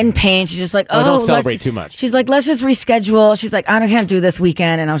she's like in pain. She's just like, don't celebrate too much. She's like, let's just reschedule. She's like, I can't do this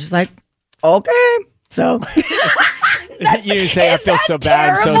weekend. And I was just like, okay. So you didn't say I feel so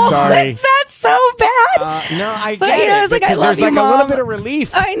bad. terrible. I'm so sorry. Is that so bad? No, I But, get you know, it. it's like, I Because love there's you, like a little Mom. bit of relief.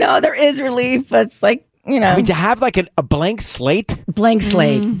 I know there is relief, but it's like, I mean, to have like a blank slate. Blank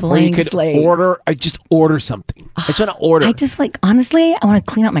slate. Where you Blank could slate. just order something. I just want to order. I just like, honestly, I want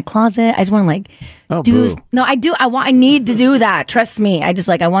to clean up my closet. I just want to like do. boo. No, I do. I need to do that. Trust me. I just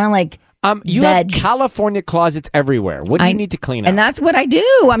like, I want to like. You have California closets everywhere. What do you need to clean up? And that's what I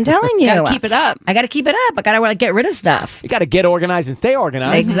do. I'm telling you. Gotta keep it up. I got to keep it up. I got to get rid of stuff. You got to get organized and stay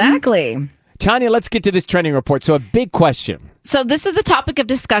organized. Exactly. Tanya, let's get to this trending report. So a big question. So this is the topic of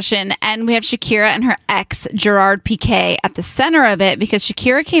discussion, and we have Shakira and her ex, Gerard Piqué, at the center of it because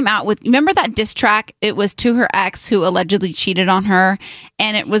Shakira came out with, remember that diss track? It was to her ex who allegedly cheated on her,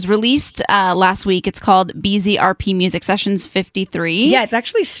 and it was released last week. It's called BZRP Music Sessions 53. Yeah, it's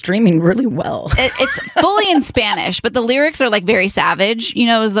actually streaming really well. It's fully in Spanish, but the lyrics are like very savage. You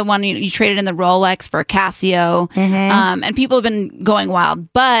know, it was the one you traded in the Rolex for a Casio, and people have been going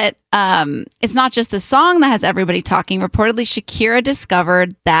wild. But it's not just the song that has everybody talking. Reportedly, Shakira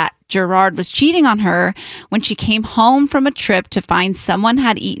discovered that Gerard was cheating on her when she came home from a trip to find someone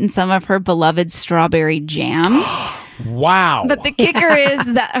had eaten some of her beloved strawberry jam. Wow. But the kicker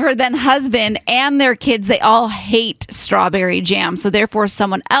is that her then husband and their kids, they all hate strawberry jam. So therefore,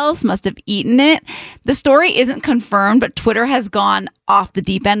 someone else must have eaten it. The story isn't confirmed, but Twitter has gone off the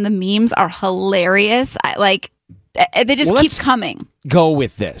deep end. The memes are hilarious. They just keep coming. Go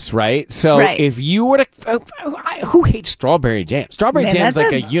with this, right? So if you were to... who hates strawberry jam? Strawberry jam is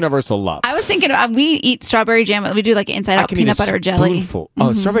like a universal love. I was thinking, we eat strawberry jam. We do like inside out peanut butter jelly. Spoonful.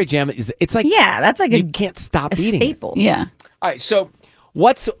 Oh, strawberry jam it's like... Yeah, that's like you can't stop eating staple. Yeah. All right, so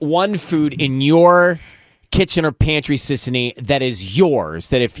what's one food in your kitchen or pantry, Sissany, that is yours,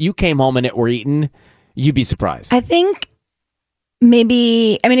 that if you came home and it were eaten, you'd be surprised? I think...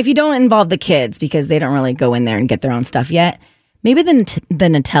 Maybe, I mean, if you don't involve the kids because they don't really go in there and get their own stuff yet, maybe the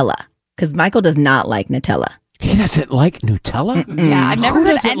Nutella, because Michael does not like Nutella. He doesn't like Nutella? Yeah, I've never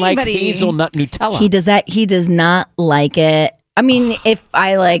heard doesn't anybody like hazelnut Nutella. He does not like it. I mean, if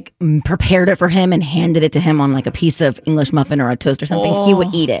I prepared it for him and handed it to him on like a piece of English muffin or a toast or something, he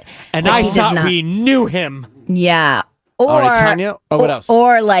would eat it. And But I he does thought not. we knew him. Yeah. Or, All right, Tanya. Oh, what else?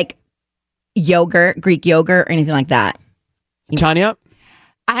 Or like yogurt, Greek yogurt, or anything like that. Tanya?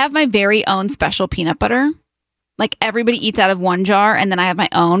 I have my very own special peanut butter. Like everybody eats out of one jar, and then I have my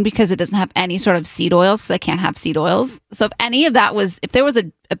own because it doesn't have any sort of seed oils because I can't have seed oils. So if there was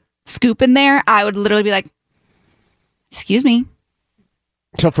a scoop in there, I would literally be like, excuse me.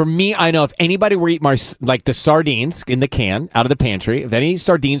 So for me, I know if anybody were eating the sardines in the can out of the pantry, if any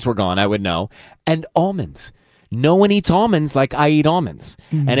sardines were gone, I would know. And almonds. No one eats almonds like I eat almonds.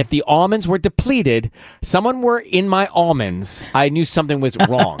 And if the almonds were depleted, someone were in my almonds, I knew something was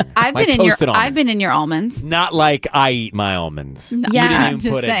wrong. I've been in your almonds. Not like I eat my almonds. No, you yeah, didn't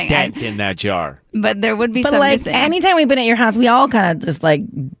even put a dent in that jar. But there would be But some like missing. anytime we've been at your house, we all kind of just like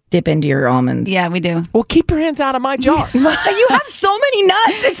dip into your almonds. Yeah, we do. Well, keep your hands out of my jar. You have so many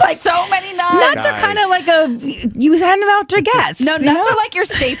nuts. It's like so many nuts. Nuts are kind of like you hand them out to guests. No, nuts are like your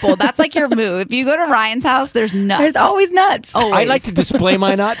staple. That's like your move. If you go to Ryan's house, there's nuts. There's always nuts. I like to display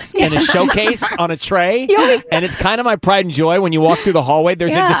my nuts in a showcase on a tray. And it's kind of my pride and joy when you walk through the hallway.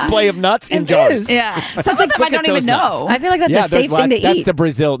 There's a display of nuts in jars. Yeah. Some of them I don't even know. I feel like that's a safe thing to That's eat. That's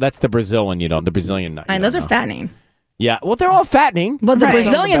the Brazil one, the Brazilian nut. And those are fattening. Yeah, well, they're all fattening. Well, the Right.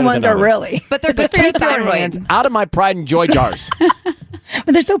 Brazilian Some ones better are than others. really. But they're good for your Keep your hands thyroid. out of my pride and joy jars.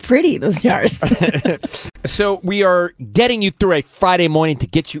 But they're so pretty, those jars. So we are getting you through a Friday morning to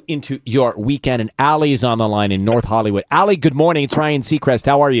get you into your weekend, and Allie is on the line in North Hollywood. Allie, good morning. It's Ryan Seacrest.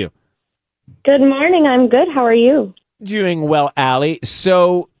 How are you? Good morning. I'm good. How are you? Doing well, Allie.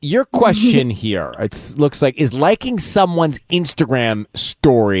 So your question here, it looks like, is liking someone's Instagram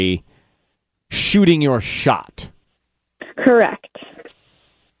story shooting your shot? Correct.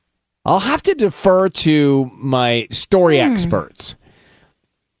 I'll have to defer to my story experts.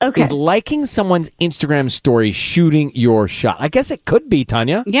 Okay. Is liking someone's Instagram story shooting your shot? I guess it could be,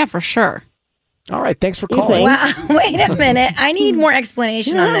 Tanya. Yeah, for sure. All right. Thanks for calling. Wow. Wait a minute. I need more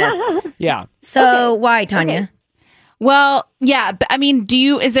explanation on this. Yeah. So why, Tanya? Well, yeah. But, I mean,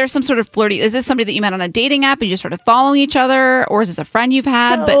 is there some sort of flirty? Is this somebody that you met on a dating app and you just started following each other? Or is this a friend you've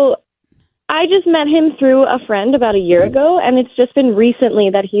had? So, I just met him through a friend about a year ago, and it's just been recently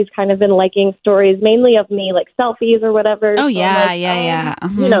that he's kind of been liking stories, mainly of me, like selfies or whatever. Oh, So, yeah, like, yeah.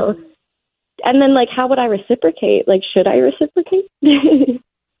 You know, and then, like, how would I reciprocate? Like, should I reciprocate?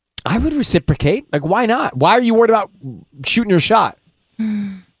 I would reciprocate. Like, why not? Why are you worried about shooting your shot?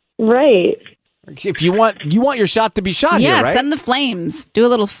 Right. If you want your shot to be shot Yeah, here, right? send the flames. Do a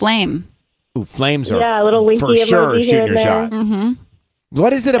little flame. Ooh, flames are Yeah, a little winky for sure emoji here shooting and your there. shot. Mm-hmm.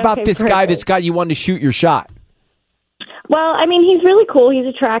 What is it about Okay, this guy perfect. that's got you wanting to shoot your shot? Well, I mean, he's really cool. He's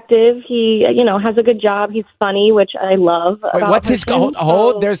attractive. He, has a good job. He's funny, which I love. Wait, about what's his him.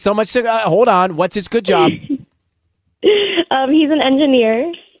 hold? There's so much to hold on. What's his good job? He's an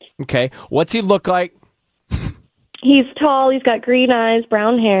engineer. Okay. What's he look like? He's tall. He's got green eyes,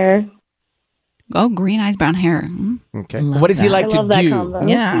 brown hair. Oh, green eyes, brown hair. Mm. Okay. What does he like I to love that do?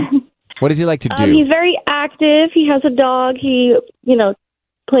 combo. What does he like to do? He's very active. He has a dog. He,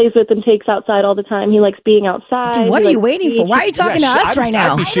 plays with and takes outside all the time. He likes being outside. Dude, what He are you likes waiting for? Why are you talking to us right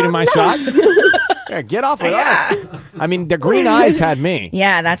now? I'd be shooting my shot. Yeah, get off with us. I mean, the green eyes had me.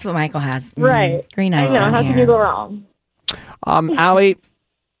 Yeah, that's what Michael has. Right. Green eyes. I know. down How here. can you go wrong? Allie,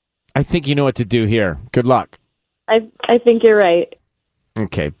 I think you know what to do here. Good luck. I think you're right.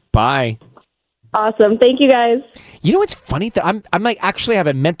 Okay, bye. Awesome. Thank you, guys. You know what's funny? That I'm like actually have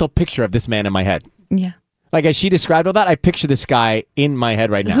a mental picture of this man in my head. Yeah. Like as she described all that, I picture this guy in my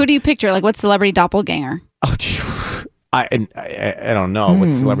head right now. Who do you picture? Like what celebrity doppelganger? I don't know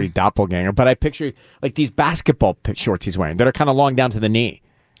what celebrity doppelganger, but I picture like these basketball shorts he's wearing that are kind of long down to the knee,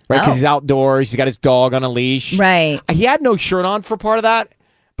 right? Because he's outdoors. He's got his dog on a leash. Right. He had no shirt on for part of that,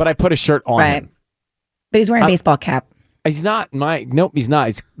 but I put a shirt on him. But he's wearing a baseball cap. He's not my. Nope, he's not.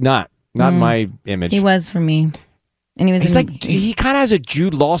 He's not my image. He was for me. And he was He's in, like he kind of has a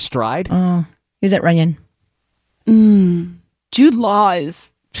Jude Law stride. Oh, he was at Runyon. Jude Law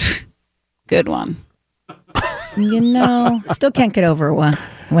is good one. You know, still can't get over what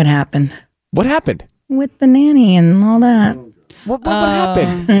happened. What happened? With the nanny and all that. What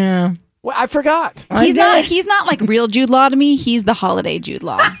happened? Yeah. Well, I forgot. He's not like real Jude Law to me. He's the holiday Jude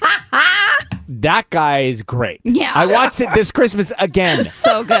Law. That guy is great. Yeah. I watched it this Christmas again.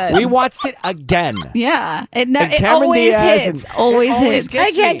 So good. We watched it again. Yeah. It Cameron always Diaz hits. and- Always it always hits.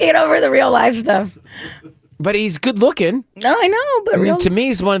 gets I can't get over the real life stuff. But he's good looking. No, I know, but I mean, to me,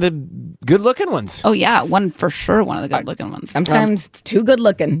 he's one of the good looking ones. Oh yeah, one for sure. One of the good looking ones. Sometimes it's too good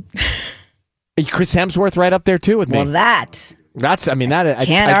looking. Chris Hemsworth right up there too with me. Well, that's I mean, that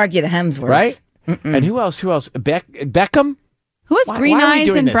can't argue the Hemsworth, right? And who else? Beckham? Who has green why are we eyes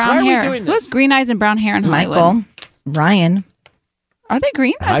doing and this? Why brown are we hair? doing Who has green eyes and brown hair in Hollywood? Michael, Ryan. Are they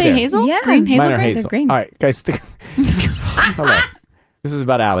green? Are Hi they there. hazel? Yeah. Green, hazel, Mine are green. hazel. They're green. All right, guys. Hello. This is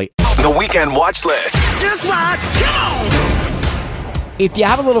about Allie. The Weekend Watch List. Just watch. Come on. If you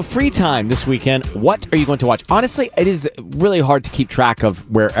have a little free time this weekend, what are you going to watch? Honestly, it is really hard to keep track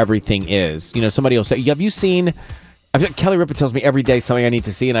of where everything is. You know, somebody will say, have you seen... Kelly Ripa tells me every day something I need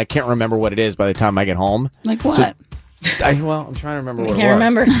to see, and I can't remember what it is by the time I get home. Like what? So, I'm trying to remember what it was. Can't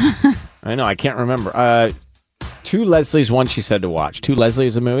remember. I know, I can't remember. Two Leslie's one she said to watch. Two Leslie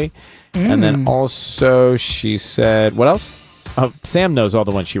is a movie. And then also she said, what else? Sam knows all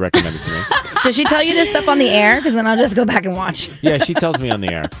the ones she recommended to me. Does she tell you this stuff on the air? Because then I'll just go back and watch. Yeah, she tells me on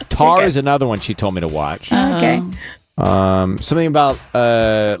the air. Tar is another one she told me to watch. Okay. Something about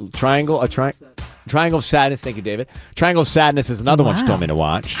Triangle of Sadness. Thank you, David. Triangle of Sadness is another one she told me to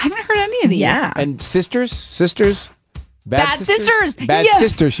watch. I haven't heard any of these. Yeah. And Sisters? Bad Sisters. Bad Yes.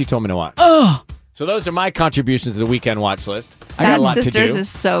 Sisters she told me to watch. Oh, So those are my concontributions to the weekend watch list. I got a lot Bad Sisters to do. is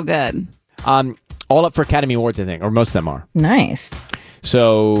so good. All up for Academy Awards, I think, or most of them are. Nice.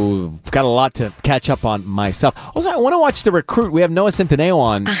 So I've got a lot to catch up on myself. Also, I want to watch The Recruit. We have Noah Centineo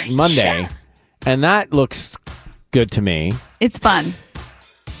on Monday, and that looks good to me. It's fun.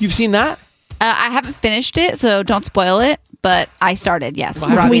 You've seen that? I haven't finished it, so don't spoil it. But I started. Yes, Well,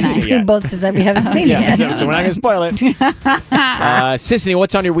 I haven't Robbie seen and I. it yet. We both just said we haven't seen it yet. So we're not going to spoil it. Sissany,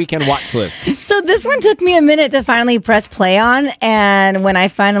 what's on your weekend watch list? So this one took me a minute to finally press play on, and when I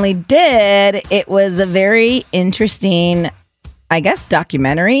finally did, it was a very interesting, I guess,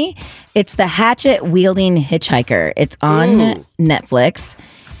 documentary. It's The Hatchet-Wielding Hitchhiker. It's on Netflix,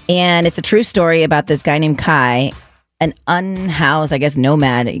 and it's a true story about this guy named Kai, an unhoused, I guess,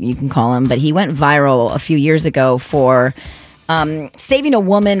 nomad, you can call him, but he went viral a few years ago for saving a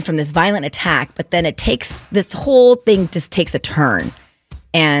woman from this violent attack, but then this whole thing just takes a turn.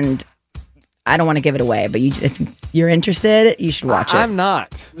 And I don't want to give it away, but if you're interested, you should watch it. I'm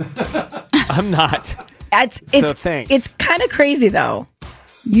not. I'm not. It's thanks. It's kind of crazy though.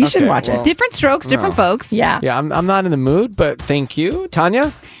 You should watch it. Different strokes, different folks. Yeah. Yeah, I'm not in the mood, but thank you.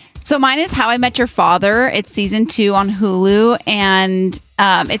 Tanya? So mine is How I Met Your Father. It's season 2 on Hulu, and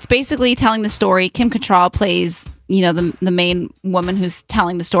it's basically telling the story. Kim Cattrall plays, the main woman who's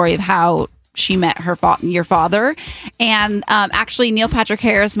telling the story of how she met your father. And actually, Neil Patrick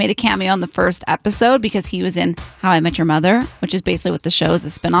Harris made a cameo in the first episode because he was in How I Met Your Mother, which is basically what the show is a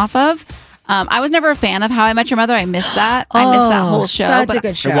spinoff of. I was never a fan of How I Met Your Mother. I missed that. I missed that whole show. Such a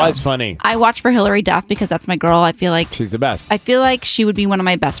good show. It was funny. I watch for Hilary Duff because that's my girl. I feel like She's the best. I feel like she would be one of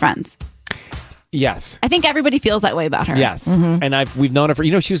my best friends. Yes. I think everybody feels that way about her. Yes. Mm-hmm. And we've known her for,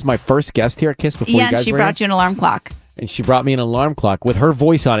 she was my first guest here at KISS before Yeah, you guys and she were brought here. you an alarm clock. And she brought me an alarm clock with her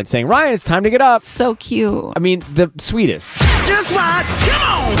voice on it saying, Ryan, it's time to get up. So cute. I mean, the sweetest. Just watch. Come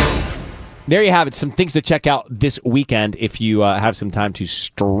on. There you have it. Some things to check out this weekend if you have some time to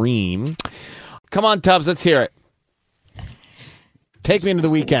stream. Come on, Tubbs. Let's hear it. Take me into the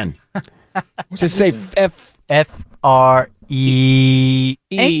weekend. Just say F-R-E-E-K. E-A-K.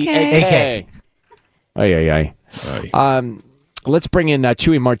 Ay. Let's bring in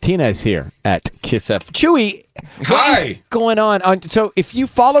Chewy Martinez here at Kiss F. Chewy, what is going on? So if you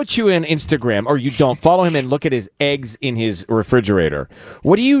follow Chewy on Instagram, or you don't, follow him and look at his eggs in his refrigerator.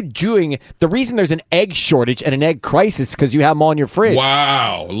 What are you doing? The reason there's an egg shortage and an egg crisis is because you have them all in your fridge.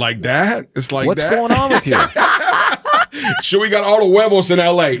 Wow, like that? It's like What's that? going on with you? Chewy got all the huevos in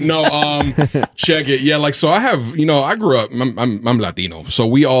LA. No, check it. Yeah, like, so I have, I grew up, I'm Latino.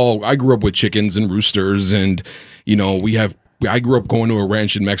 So I grew up with chickens and roosters, and, I grew up going to a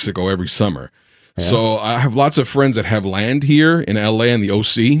ranch in Mexico every summer. Yeah. So I have lots of friends that have land here in LA and the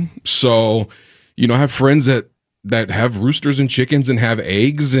OC. So, I have friends that have roosters and chickens and have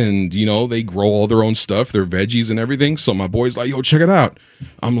eggs, and, they grow all their own stuff, their veggies and everything. So my boy's like, yo, check it out.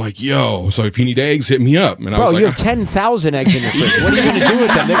 I'm like, yo, so if you need eggs, hit me up. And Bro, you have 10,000 eggs in your fridge. What are you going to do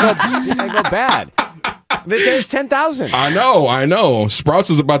with them? They go bad. There's 10,000. I know. Sprouts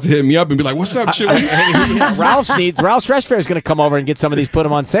is about to hit me up and be like, "What's up, Chewy?" Ralph's Fresh Fair is going to come over and get some of these, put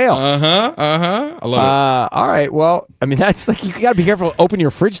them on sale. I love it. All right. Well, I mean, that's like, you got to be careful. Open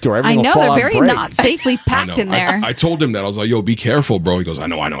your fridge door. Everything will fall they're on very break. not safely packed in there. I told him that. I was like, "Yo, be careful, bro." He goes, "I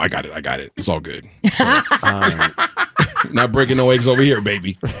know. I got it. It's all good." So, not breaking no eggs over here,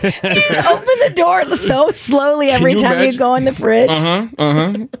 baby. You just open the door so slowly every time you go in the fridge.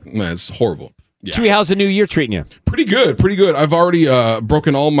 Man, it's horrible. Yeah. Chewy, how's the new year treating you? Pretty good. I've already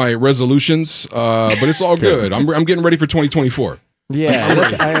broken all my resolutions, but it's all good. I'm getting ready for 2024.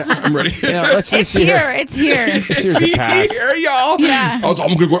 Yeah, I'm ready. It's here. It's here. It's here, y'all. Yeah.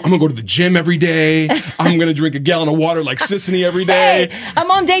 I'm gonna go to the gym every day. I'm gonna drink a gallon of water like Sissany every day. Hey, I'm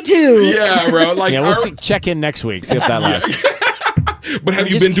on day 2. Yeah, bro. Like, we'll check in next week. See if that lasts. But have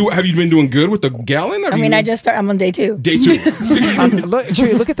you been doing good with the gallon? I'm on day 2. Day 2.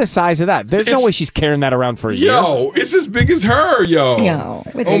 Look at the size of that. There's no way she's carrying that around for a year. Yo, it's as big as her, yo.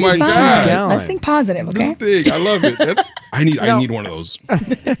 Oh my God. Let's think positive, okay? I love it. I need one of those. All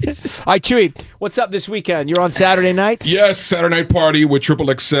right, Chewy, what's up this weekend? You're on Saturday night? Yes, Saturday night party with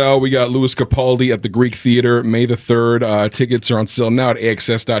Triple XL. We got Louis Capaldi at the Greek Theater, May the 3rd. Tickets are on sale now at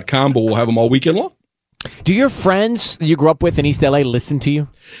AXS.com, but we'll have them all weekend long. Do your friends that you grew up with in East LA listen to you?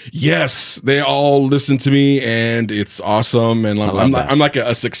 Yes, they all listen to me, and it's awesome. And I'm like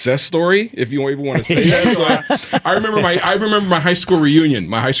a success story, if you even want to say that. So I remember my high school reunion.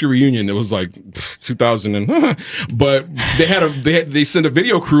 My high school reunion, it was like 2000, but they sent a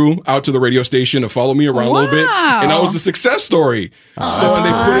video crew out to the radio station to follow me around a little bit, and I was a success story. So and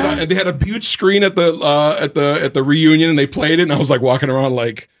they put it on, and they had a huge screen at the reunion, and they played it, and I was like walking around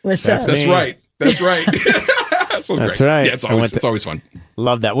like, that's right. That's right. So that's great. right. Yeah, it's always fun.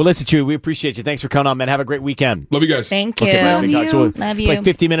 Love that. Well, listen, Chewy, we appreciate you. Thanks for coming on, man. Have a great weekend. Love you guys. Thank you. Love you. Love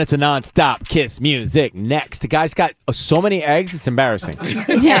 50 minutes of nonstop Kiss music. Next, the guy's got so many eggs, it's embarrassing.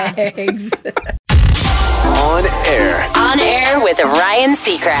 Eggs. On air with Ryan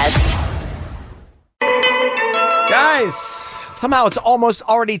Seacrest. Guys, somehow it's almost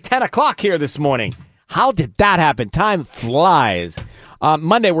already 10 o'clock here this morning. How did that happen? Time flies.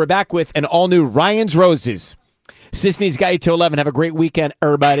 Monday, we're back with an all-new Ryan's Roses. Sisney's got you till 11. Have a great weekend,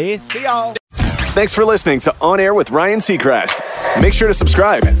 everybody. See y'all. Thanks for listening to On Air with Ryan Seacrest. Make sure to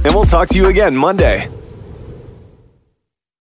subscribe, and we'll talk to you again Monday.